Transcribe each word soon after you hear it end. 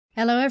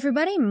Hello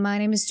everybody, my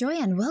name is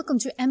Joy and welcome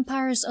to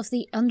Empires of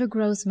the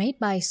Undergrowth made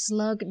by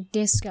Slug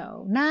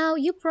Disco. Now,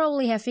 you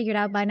probably have figured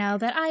out by now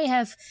that I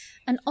have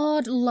an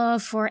odd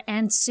love for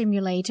ant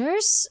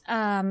simulators.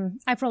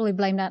 I probably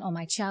blame that on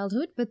my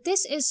childhood, but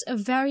this is a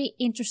very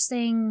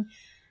interesting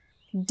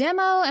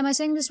demo. Am I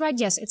saying this right?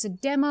 Yes, it's a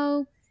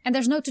demo and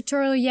there's no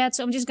tutorial yet,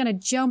 so I'm just gonna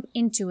jump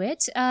into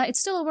it. It's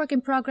still a work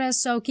in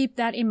progress, so keep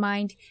that in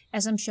mind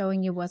as I'm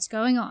showing you what's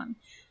going on.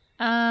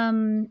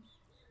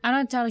 I'm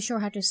not entirely sure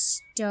how to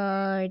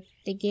start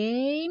the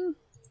game.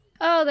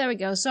 Oh, there we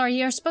go. Sorry,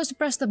 you're supposed to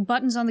press the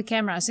buttons on the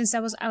camera since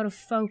that was out of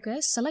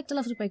focus. Select the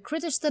level to play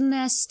critters the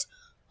nest,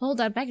 hold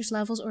out baggage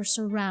levels or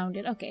surround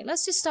it. Okay,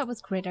 let's just start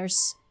with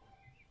critters.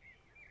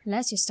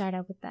 Let's just start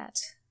out with that.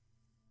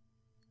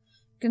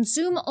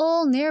 Consume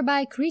all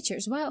nearby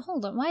creatures. Well,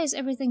 hold on. Why is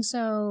everything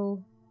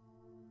so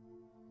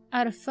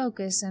out of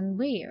focus and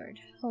weird?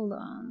 Hold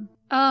on.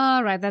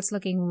 Alright, that's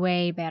looking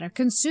way better.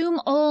 Consume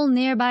all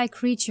nearby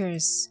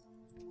creatures.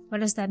 What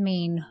does that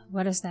mean?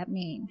 What does that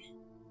mean?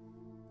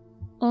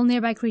 All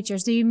nearby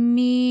creatures. Do you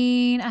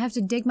mean I have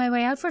to dig my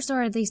way out first,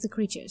 or are these the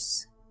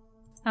creatures?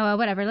 Oh, well,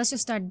 whatever. Let's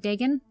just start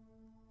digging.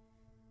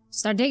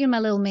 Start digging my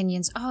little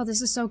minions. Oh,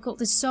 this is so cool.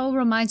 This so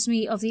reminds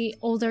me of the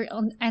older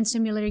ant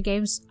simulator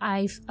games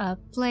I've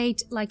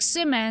played, like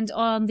SimAnt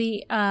on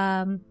the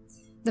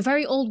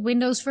very old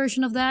Windows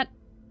version of that.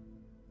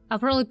 I'll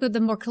probably put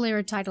the more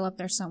clearer title up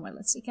there somewhere.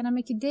 Let's see. Can I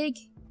make you dig?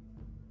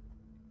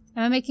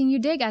 Am I making you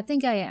dig? I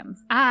think I am.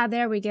 Ah,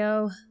 there we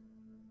go.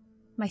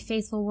 My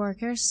faithful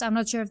workers. I'm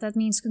not sure if that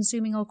means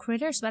consuming all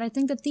critters, but I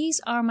think that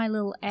these are my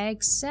little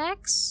egg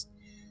sacs.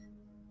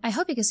 I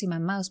hope you can see my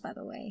mouse, by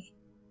the way.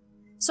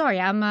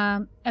 Sorry, I'm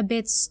a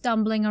bit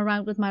stumbling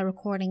around with my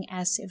recording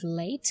as of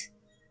late.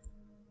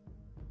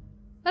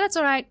 But that's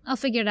alright. I'll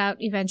figure it out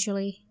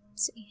eventually.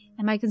 Let's see.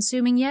 Am I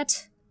consuming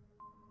yet?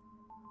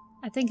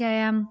 I think I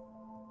am.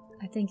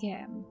 I think I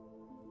am.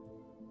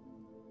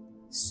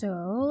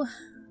 So...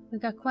 we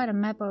got quite a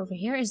map over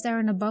here. Is there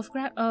an above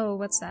ground? Oh,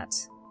 what's that?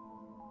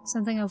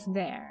 Something over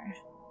there.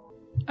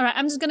 Alright,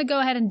 I'm just gonna go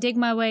ahead and dig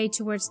my way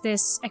towards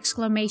this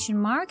exclamation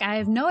mark. I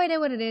have no idea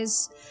what it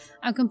is.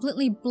 I'm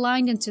completely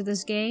blind into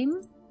this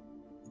game.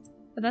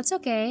 But that's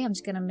okay. I'm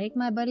just gonna make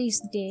my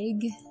buddies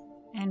dig.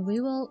 And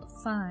we will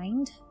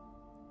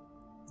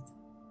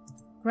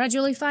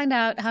gradually find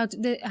out how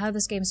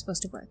this game is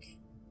supposed to work.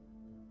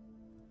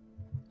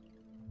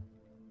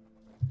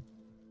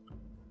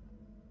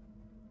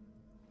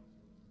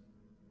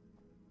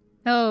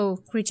 Oh,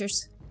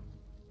 creatures.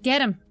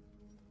 Get 'em.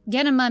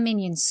 Get 'em, my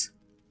minions.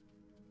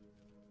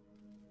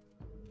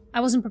 I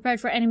wasn't prepared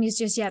for enemies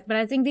just yet, but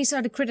I think these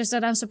are the critters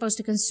that I'm supposed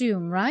to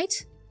consume, right?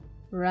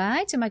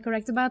 Right? Am I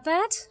correct about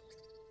that?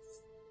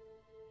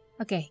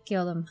 Okay,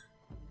 kill them.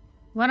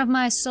 One of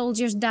my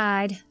soldiers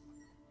died,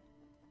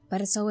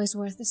 but it's always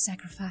worth the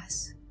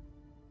sacrifice.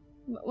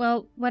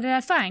 Well, what did I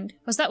find?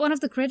 Was that one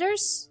of the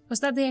critters? Was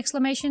that the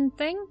exclamation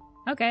thing?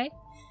 Okay.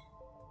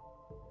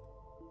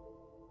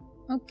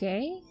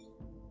 Okay.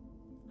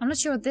 I'm not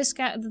sure what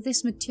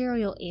this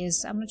material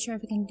is. I'm not sure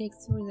if I can dig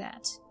through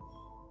that.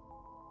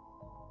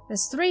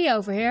 There's 3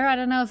 over here. I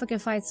don't know if I can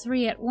fight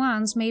 3 at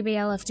once. Maybe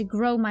I'll have to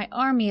grow my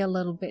army a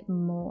little bit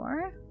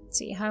more. Let's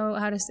see, how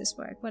does this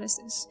work? What is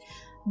this?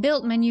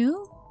 Build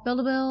menu.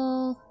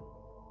 Buildable.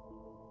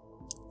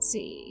 Let's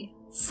see.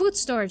 Food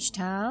storage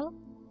tile.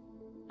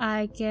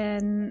 I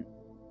can...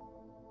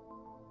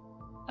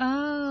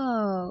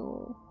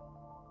 oh...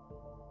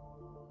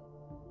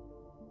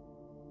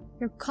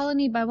 your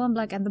colony by 1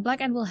 black ant. The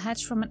black ant will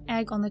hatch from an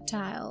egg on the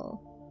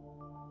tile.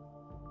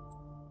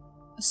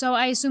 So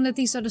I assume that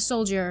these are the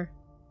soldier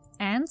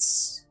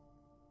ants?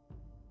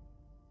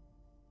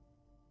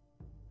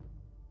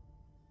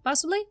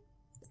 Possibly?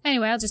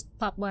 Anyway, I'll just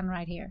pop one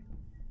right here.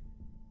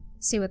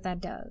 See what that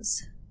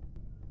does.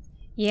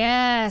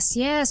 Yes,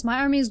 yes, my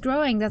army is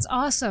growing. That's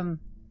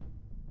awesome.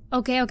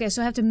 Okay,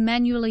 so I have to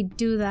manually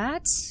do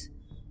that.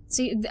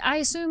 See, I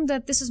assume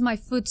that this is my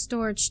food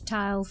storage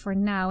tile for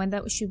now, and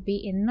that should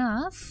be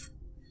enough.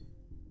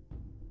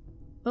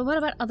 But what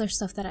about other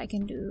stuff that I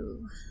can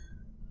do?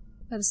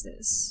 What is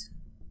this?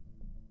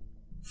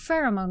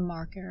 Pheromone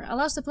marker.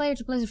 Allows the player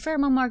to place a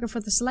pheromone marker for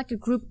the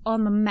selected group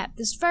on the map.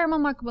 This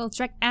pheromone marker will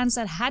attract ants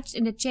that hatch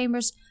in the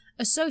chambers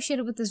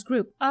associated with this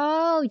group.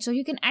 Oh, so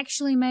you can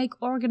actually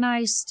make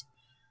organized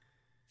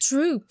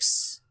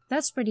troops.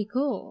 That's pretty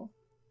cool.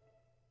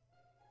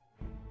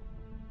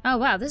 Oh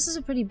wow, this is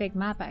a pretty big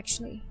map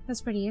actually.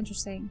 That's pretty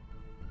interesting.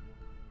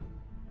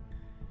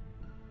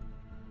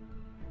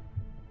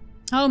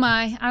 Oh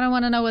my, I don't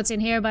want to know what's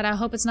in here, but I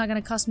hope it's not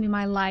going to cost me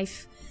my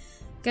life.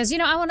 Because, you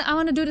know, I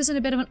want to do this in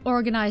a bit of an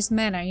organized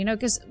manner, you know,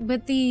 because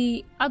with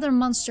the other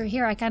monster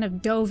here, I kind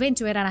of dove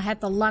into it and I had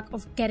the luck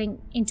of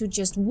getting into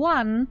just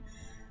one.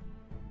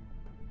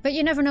 But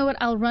you never know what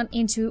I'll run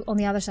into on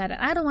the other side, and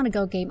I don't want to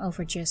go game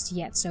over just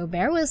yet, so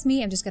bear with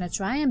me. I'm just going to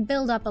try and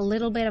build up a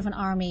little bit of an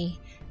army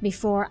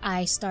before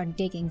I start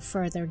digging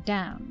further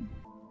down.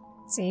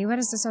 Let's see, what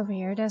is this over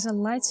here? There's a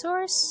light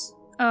source?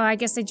 Oh, I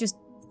guess they just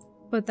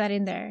put that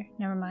in there.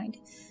 Never mind.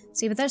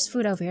 See, but there's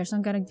food over here, so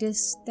I'm going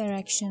this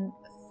direction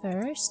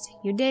first.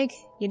 You dig,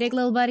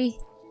 little buddy.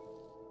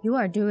 You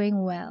are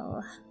doing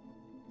well.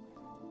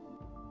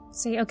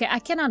 See, okay, I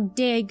cannot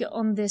dig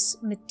on this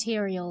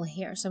material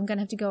here, so I'm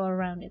gonna have to go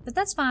around it. But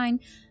that's fine.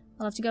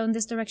 I'll have to go in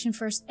this direction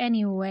first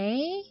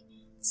anyway.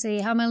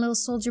 See how my little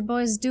soldier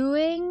boy is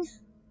doing.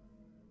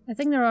 I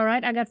think they're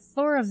alright. I got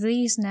 4 of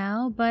these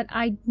now, but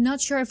I'm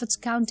not sure if it's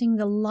counting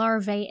the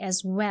larvae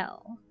as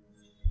well.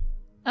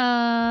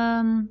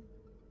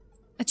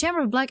 A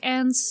chamber of black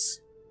ants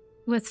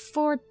with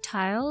 4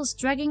 tiles.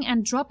 Dragging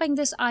and dropping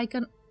this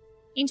icon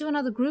into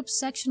another group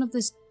section of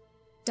this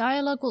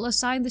dialogue will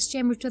assign this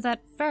chamber to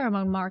that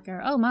pheromone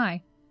marker. Oh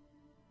my.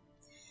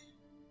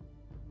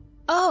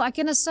 Oh, I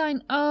can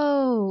assign...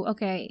 Oh,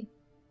 okay.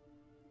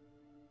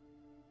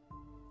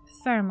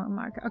 Pheromone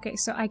marker. Okay,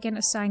 so I can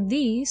assign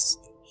these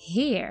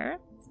here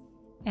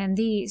and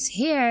these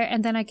here,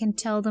 and then I can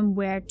tell them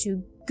where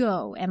to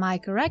go. Am I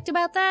correct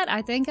about that?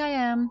 I think I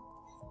am.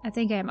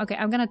 Okay,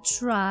 I'm gonna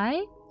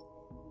try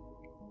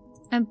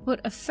and put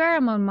a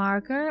pheromone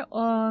marker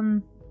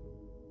on...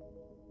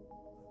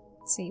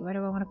 Let's see, where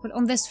do I want to put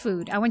on this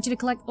food? I want you to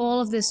collect all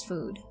of this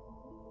food.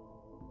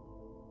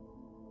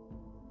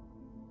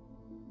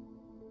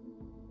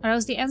 Are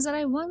those the ends that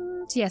I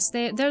want? Yes,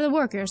 they're the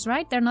workers,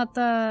 right? They're not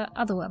the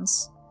other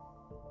ones.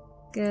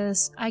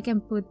 Because I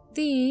can put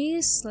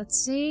these,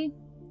 let's see.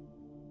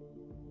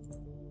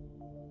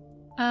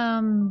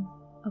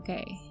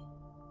 Okay.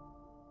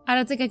 I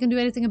don't think I can do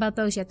anything about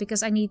those yet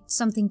because I need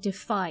something to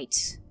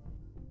fight.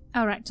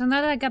 Alright, so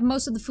now that I got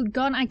most of the food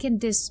gone, I can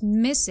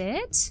dismiss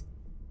it.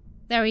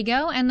 There we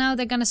go, and now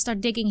they're gonna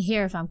start digging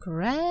here if I'm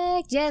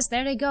correct. Yes,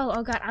 there they go.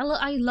 Oh god,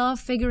 I love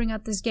figuring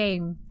out this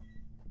game.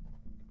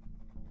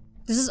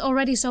 This is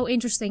already so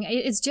interesting.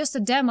 It's just a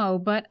demo,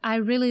 but I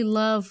really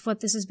love what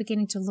this is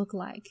beginning to look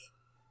like.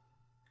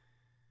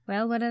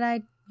 Well, what did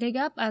I dig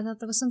up? I thought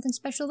there was something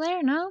special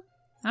there, no?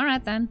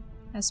 Alright then,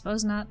 I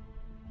suppose not.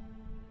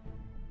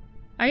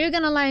 Are you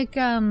gonna like,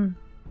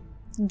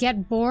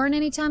 get born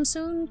anytime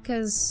soon?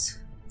 Cause,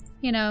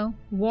 you know,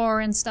 war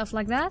and stuff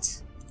like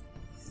that?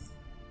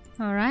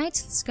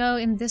 Alright, let's go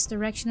in this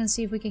direction and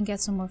see if we can get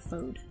some more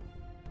food.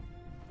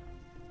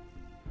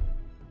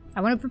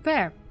 I want to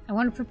prepare. I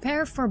want to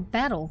prepare for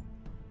battle.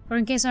 Or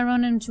in case I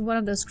run into one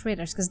of those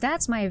critters, because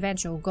that's my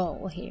eventual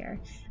goal here.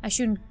 I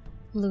shouldn't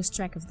lose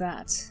track of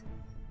that.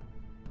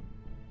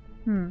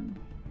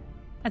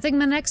 I think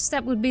my next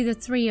step would be the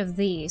 3 of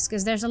these,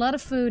 because there's a lot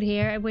of food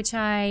here, which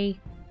I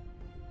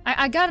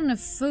got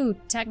enough food,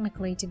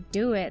 technically, to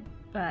do it,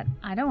 but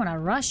I don't want to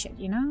rush it,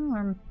 you know?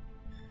 Or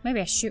maybe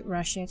I should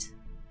rush it.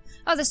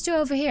 Oh, there's 2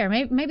 over here.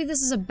 Maybe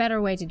this is a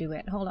better way to do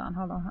it. Hold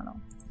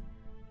on.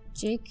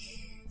 Jake,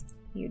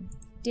 you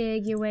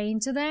dig your way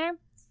into there.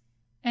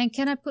 And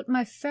can I put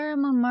my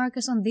pheromone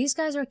markers on these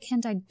guys, or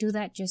can't I do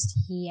that just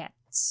yet?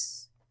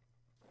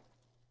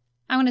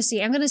 I'm gonna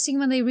see. I'm gonna see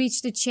when they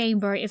reach the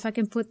chamber if I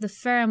can put the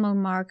pheromone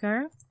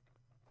marker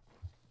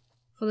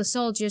for the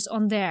soldiers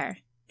on there.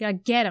 Gotta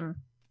get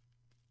them.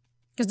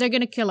 Because they're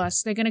gonna kill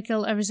us. They're gonna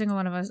kill every single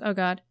one of us. Oh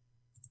god.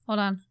 Hold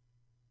on.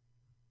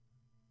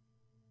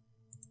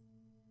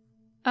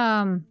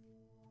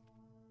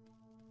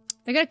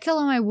 They're gonna kill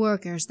all my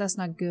workers. That's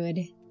not good.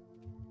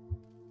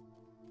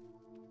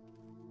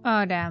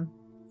 Oh, damn.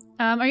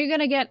 Are you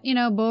gonna get, you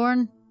know,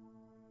 born?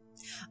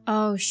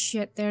 Oh,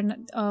 shit. They're not...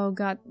 Oh,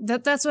 god.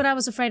 That's what I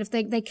was afraid of.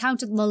 They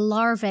counted the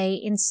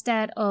larvae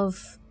instead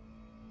of...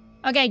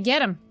 Okay,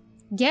 get him.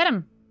 Get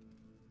him.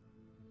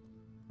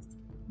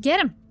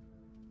 Get him.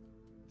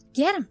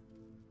 Get him.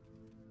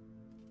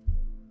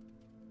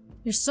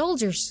 You're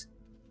soldiers.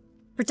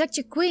 Protect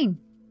your queen.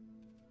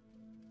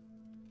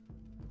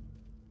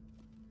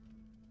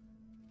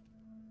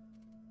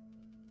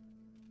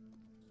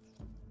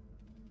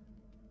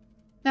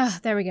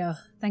 Ah, there we go.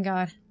 Thank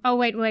God. Oh,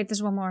 wait,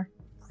 there's one more.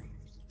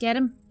 Get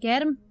him?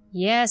 Get him?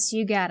 Yes,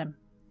 you got him.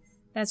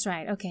 That's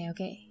right. Okay.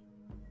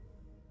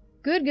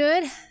 Good.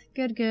 We're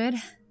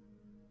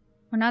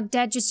not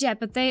dead just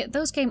yet, but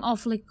those came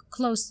awfully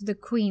close to the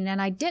queen,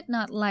 and I did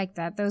not like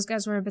that. Those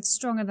guys were a bit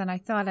stronger than I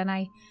thought, and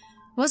I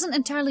wasn't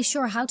entirely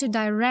sure how to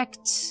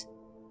direct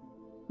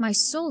my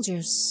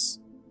soldiers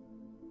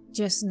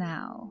just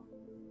now.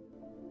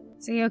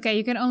 See, okay,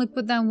 you can only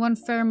put down 1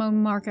 pheromone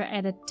marker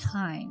at a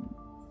time.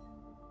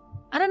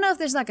 I don't know if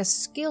there's like a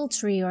skill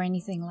tree or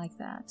anything like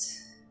that.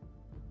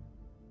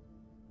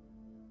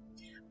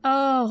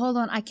 Oh, hold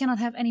on. I cannot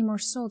have any more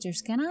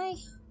soldiers, can I?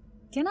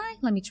 Can I?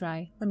 Let me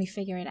try. Let me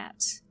figure it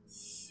out.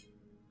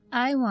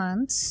 I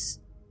want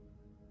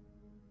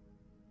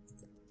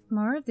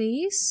more of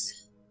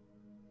these.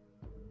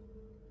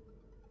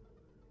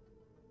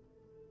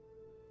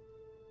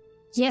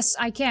 Yes,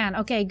 I can.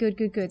 Okay, good.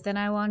 Then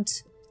I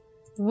want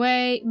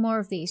way more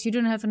of these. You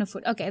don't have enough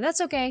food. Okay, that's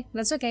okay.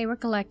 We're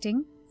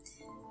collecting.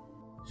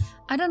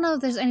 I don't know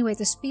if there's any way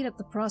to speed up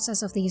the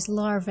process of these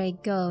larvae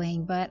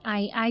going, but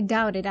I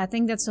doubt it. I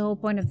think that's the whole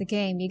point of the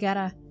game. You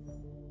gotta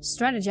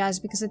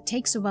strategize because it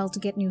takes a while to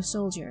get new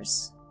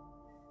soldiers.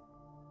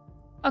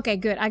 Okay,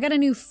 good. I got a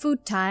new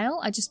food tile.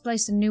 I just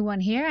placed a new one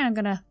here, and I'm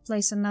gonna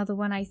place another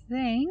one, I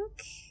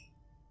think.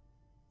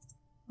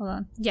 Hold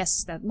on.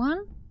 Yes, that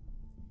one.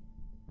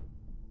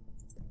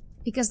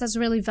 Because that's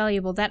really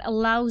valuable. That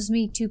allows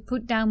me to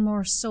put down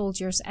more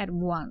soldiers at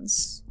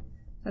once.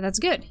 So that's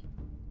good.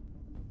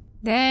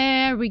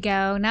 There we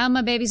go. Now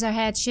my babies are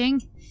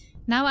hatching.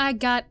 Now I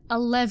got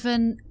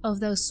 11 of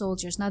those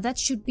soldiers. Now that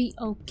should be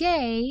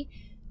okay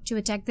to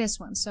attack this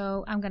one.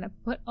 So I'm gonna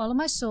put all of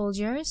my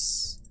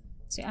soldiers.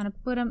 See, I'm gonna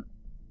put them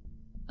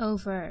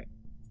over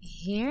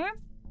here.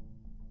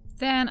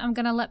 Then I'm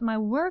gonna let my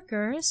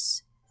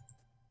workers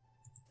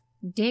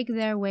dig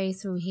their way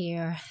through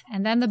here.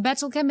 And then the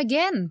battle can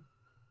begin.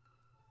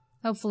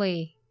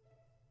 Hopefully.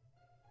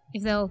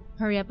 If they'll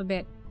hurry up a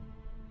bit.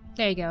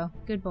 There you go.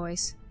 Good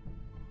boys.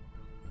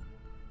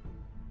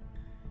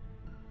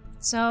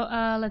 So,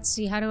 let's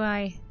see. How do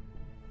I...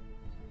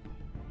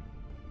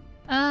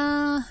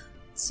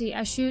 let's see.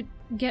 I should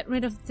get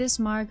rid of this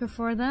marker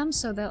for them,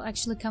 so they'll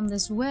actually come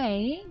this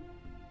way.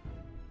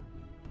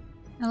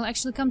 And they'll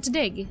actually come to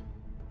dig.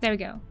 There we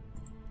go.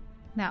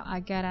 Now,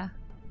 I gotta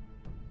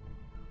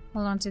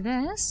hold on to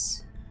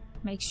this.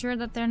 Make sure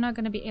that they're not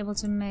gonna be able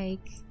to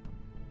make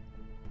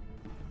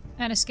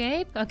an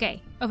escape.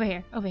 Okay, over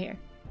here, over here.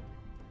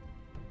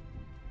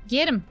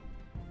 Get him!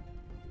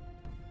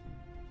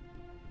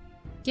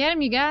 Get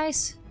him, you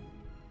guys!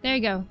 There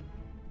you go.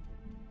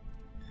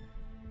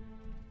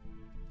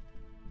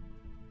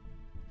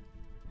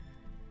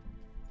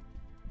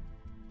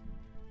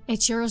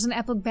 It sure is an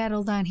epic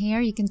battle down here,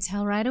 you can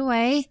tell right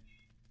away.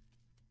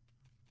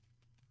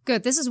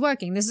 Good, this is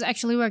working. This is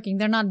actually working.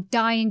 They're not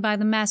dying by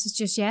the masses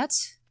just yet.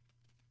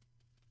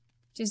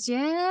 Just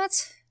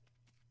yet?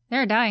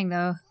 They're dying,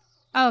 though.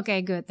 Oh,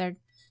 okay, good.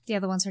 The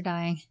other ones are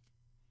dying.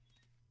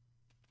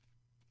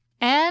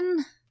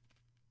 And...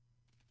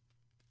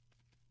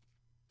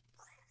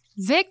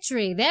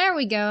 victory! There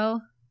we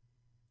go!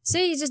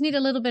 See, you just need a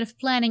little bit of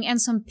planning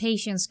and some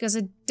patience, because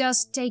it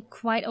does take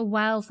quite a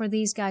while for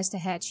these guys to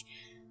hatch.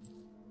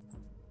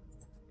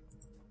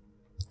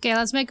 Okay,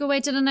 let's make our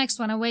way to the next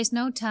one. I waste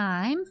no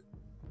time.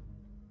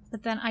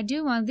 But then I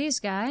do want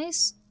these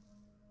guys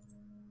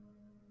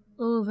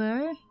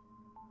over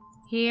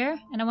here,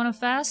 and I want them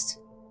fast.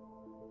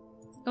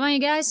 Come on, you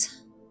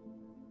guys.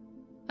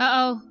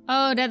 Uh-oh.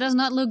 Oh, that does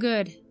not look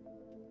good.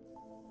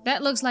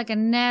 That looks like a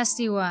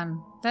nasty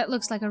one. That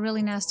looks like a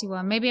really nasty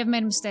one. Maybe I've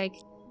made a mistake.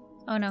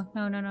 Oh no,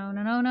 no, no, no,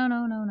 no, no, no,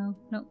 no, no, no,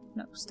 no,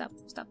 no. Stop,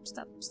 stop,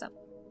 stop, stop.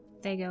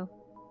 There you go.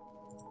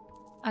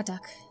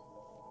 Attack.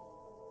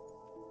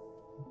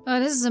 Oh,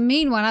 this is a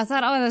mean one. I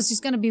thought, oh, that's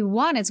just gonna be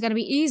one. It's gonna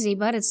be easy,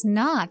 but it's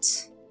not.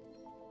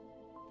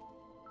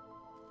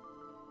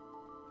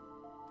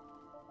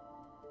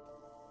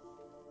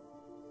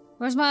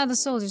 Where's my other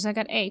soldiers? I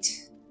got 8.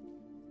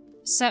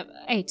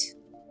 8.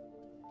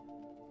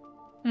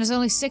 And there's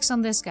only 6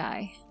 on this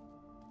guy.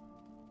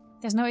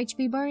 There's no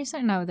HP bar, is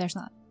there? No, there's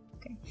not.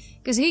 Okay.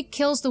 Because he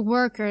kills the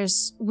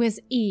workers with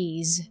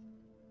ease.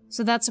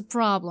 So that's a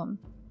problem.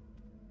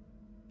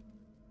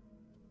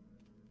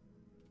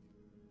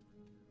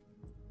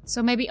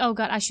 So maybe, oh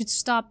god, I should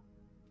stop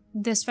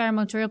this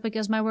pheromone trail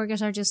because my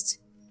workers are just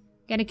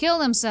gonna kill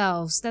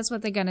themselves. That's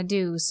what they're gonna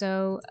do.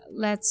 So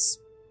let's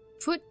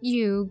put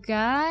you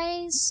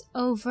guys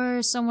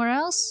over somewhere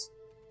else.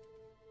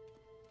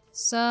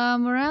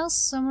 Somewhere else,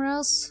 somewhere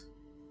else.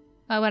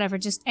 Oh, whatever,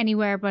 just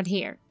anywhere but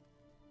here.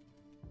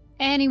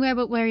 Anywhere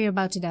but where you're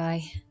about to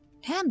die.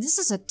 Damn, this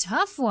is a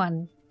tough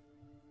one.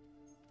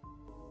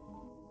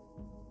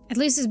 At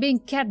least it's being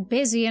kept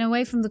busy and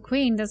away from the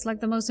queen. That's like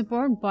the most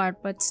important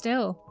part, but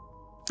still.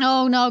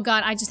 Oh no,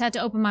 god, I just had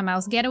to open my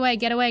mouth. Get away,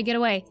 get away, get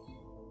away.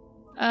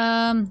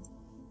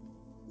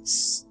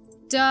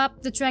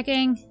 Stop the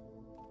trekking.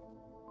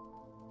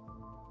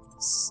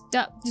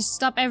 Stop, just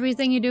stop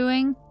everything you're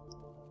doing.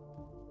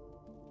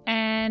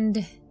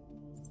 And...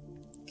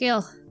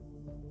 kill.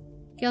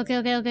 Kill,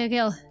 kill, kill, kill,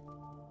 kill.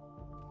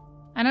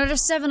 I know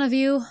there's 7 of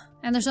you,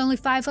 and there's only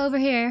 5 over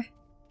here.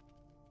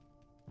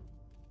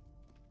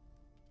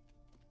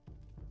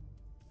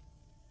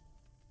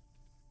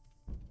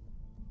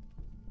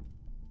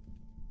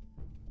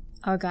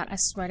 Oh god, I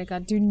swear to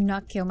god, do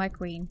not kill my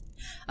queen.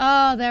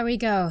 Oh, there we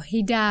go.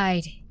 He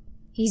died.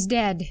 He's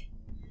dead.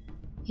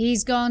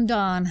 He's gone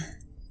down.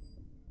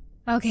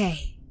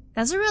 Okay,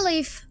 that's a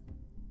relief.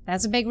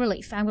 That's a big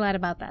relief. I'm glad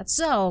about that.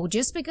 So,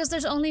 just because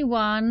there's only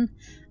 1,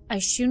 I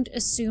shouldn't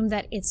assume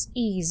that it's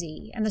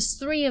easy. And there's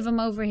 3 of them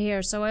over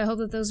here, so I hope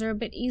that those are a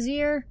bit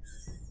easier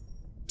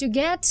to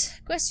get?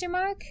 Question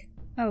mark?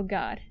 Oh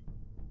god.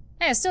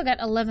 Hey, I still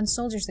got 11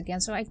 soldiers again,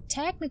 so I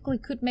technically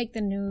could make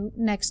the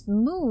next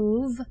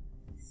move.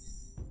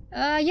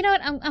 You know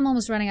what? I'm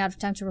almost running out of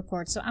time to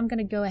record, so I'm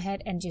gonna go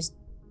ahead and just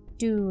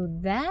do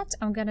that.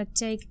 I'm gonna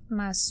take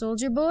my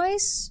soldier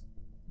boys.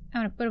 I'm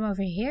gonna put them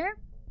over here.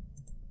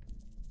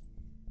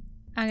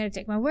 I'm gonna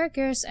take my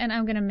workers, and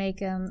I'm gonna make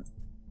them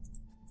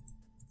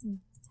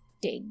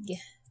dig.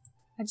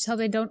 I just hope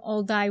they don't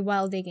all die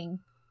while digging.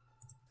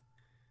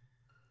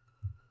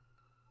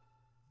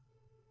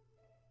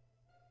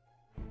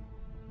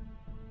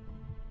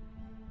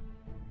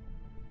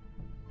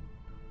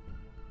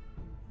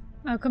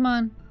 Oh, come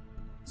on.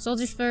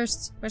 Soldiers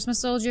first. Where's my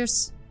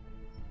soldiers?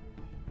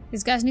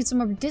 These guys need some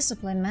more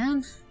discipline,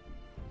 man.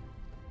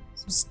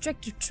 Some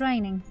stricter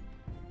training.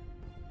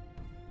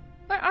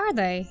 Where are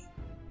they?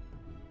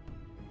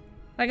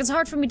 Like, it's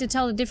hard for me to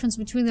tell the difference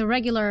between the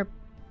regular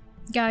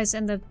guys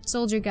and the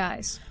soldier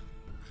guys.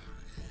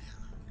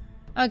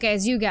 Okay,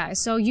 it's you guys.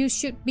 So you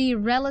should be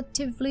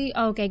relatively...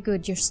 Okay,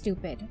 good. You're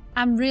stupid.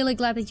 I'm really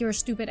glad that you're a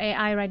stupid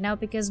AI right now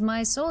because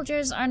my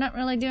soldiers are not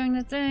really doing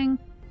the thing.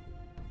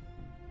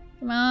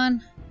 Come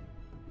on.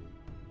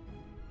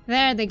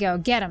 There they go.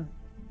 Get them.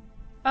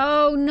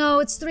 Oh no,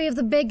 it's 3 of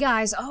the big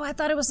guys. Oh, I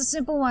thought it was the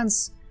simple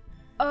ones.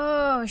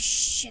 Oh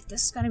shit,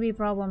 this is gonna be a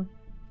problem.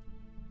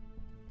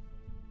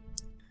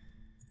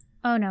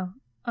 Oh no.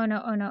 Oh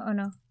no, oh no, oh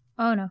no.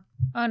 Oh no,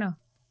 oh no.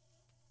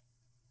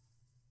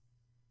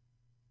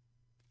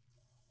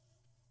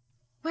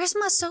 Where's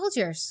my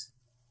soldiers?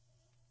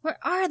 Where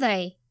are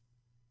they?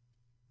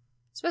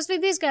 It's supposed to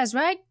be these guys,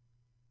 right?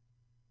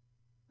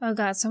 Oh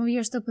god, some of you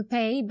are still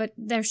prepared, but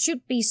there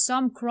should be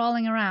some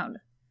crawling around.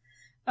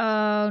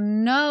 Oh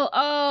no,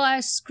 oh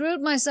I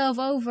screwed myself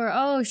over.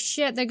 Oh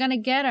shit, they're gonna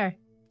get her.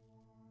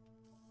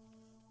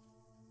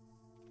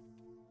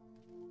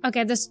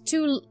 Okay, there's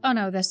 2, oh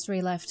no, there's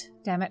 3 left.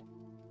 Damn it.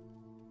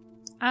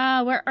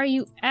 Ah, where are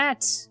you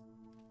at?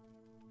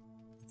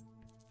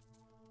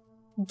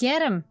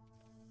 Get him.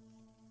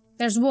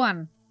 There's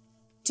 1.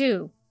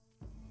 2.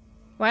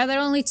 Why are there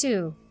only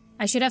 2?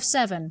 I should have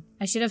 7.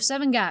 I should have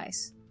 7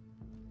 guys.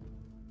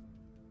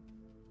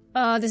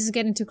 Oh, this is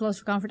getting too close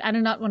for comfort. I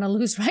do not want to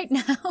lose right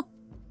now.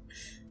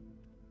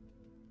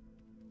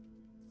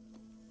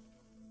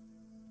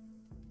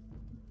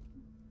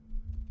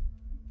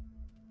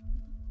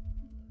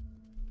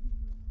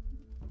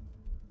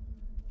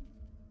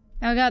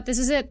 Oh god, this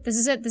is it. This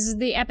is it. This is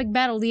the epic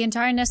battle. The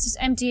entire nest is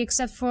empty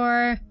except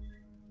for...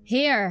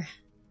 here.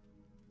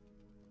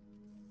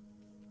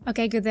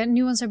 Okay, good. The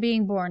new ones are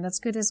being born. That's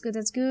good, that's good,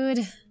 that's good.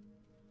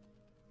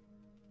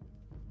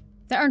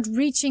 They aren't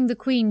reaching the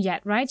queen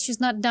yet, right?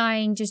 She's not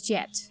dying just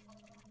yet.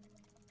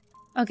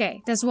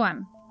 Okay, there's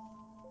 1.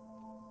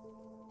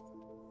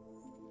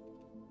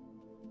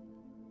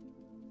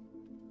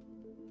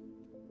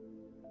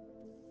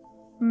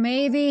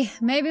 Maybe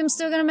I'm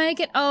still gonna make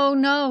it. Oh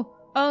no.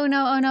 Oh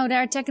no, oh no,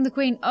 they're attacking the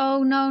queen.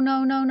 Oh no,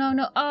 no, no, no,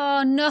 no.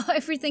 Oh no,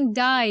 everything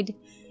died.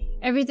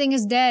 Everything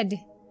is dead.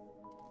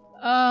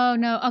 Oh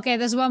no. Okay,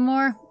 there's 1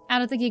 more. I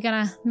don't think you're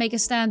gonna make a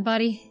stand,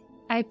 buddy.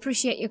 I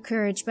appreciate your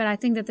courage, but I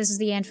think that this is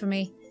the end for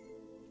me.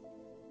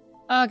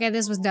 Okay,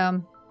 this was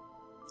dumb.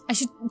 I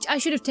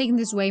should have taken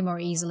this way more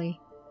easily.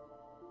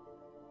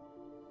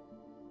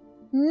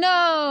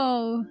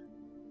 No!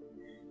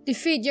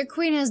 Defeat. Your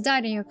queen has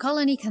died and your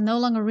colony can no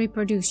longer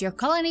reproduce. Your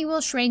colony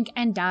will shrink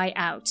and die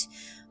out.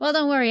 Well,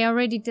 don't worry, I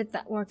already did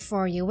that work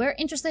for you. We're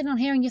interested in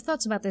hearing your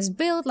thoughts about this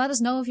build. Let us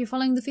know if you're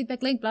following the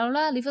feedback link, blah, blah,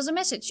 blah. Leave us a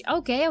message.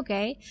 Okay,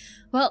 okay.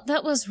 Well,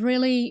 that was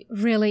really,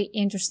 really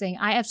interesting.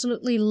 I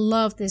absolutely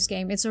love this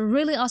game. It's a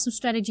really awesome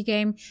strategy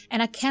game,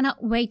 and I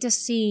cannot wait to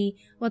see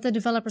what the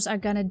developers are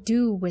gonna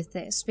do with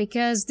this,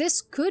 because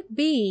this could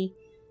be...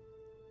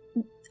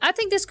 I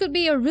think this could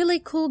be a really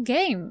cool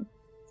game.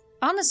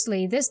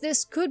 Honestly,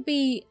 this could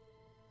be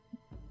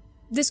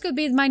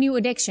my new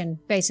addiction,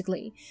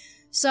 basically.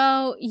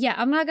 So, yeah,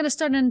 I'm not gonna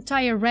start an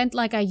entire rant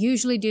like I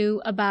usually do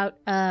about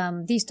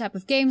these type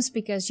of games,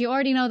 because you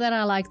already know that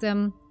I like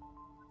them.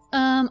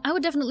 I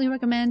would definitely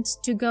recommend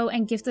to go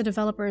and give the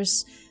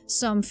developers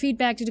some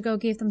feedback, to go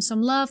give them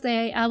some love.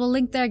 I will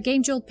link their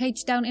Game Jolt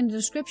page down in the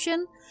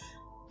description.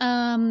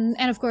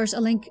 And of course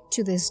a link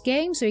to this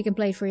game so you can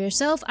play it for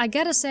yourself. I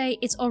gotta say,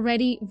 it's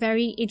already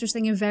very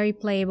interesting and very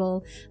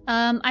playable.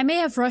 I may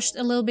have rushed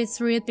a little bit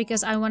through it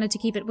because I wanted to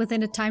keep it within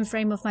the time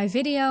frame of my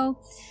video.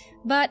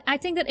 But I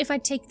think that if I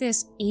take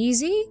this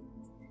easy,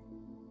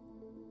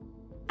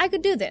 I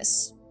could do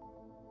this.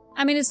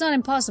 I mean, it's not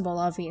impossible,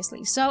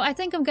 obviously. So I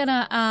think I'm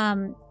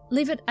gonna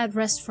leave it at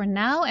rest for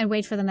now and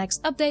wait for the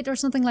next update or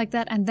something like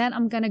that. And then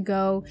I'm gonna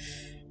go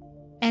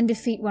and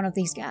defeat one of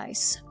these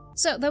guys.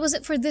 So that was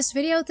it for this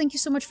video. Thank you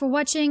so much for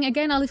watching.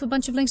 Again, I'll leave a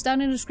bunch of links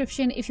down in the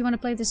description if you want to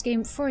play this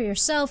game for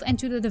yourself and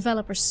to the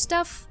developer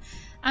stuff.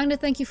 I'm gonna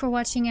thank you for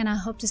watching and I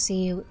hope to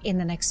see you in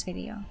the next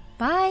video.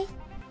 Bye!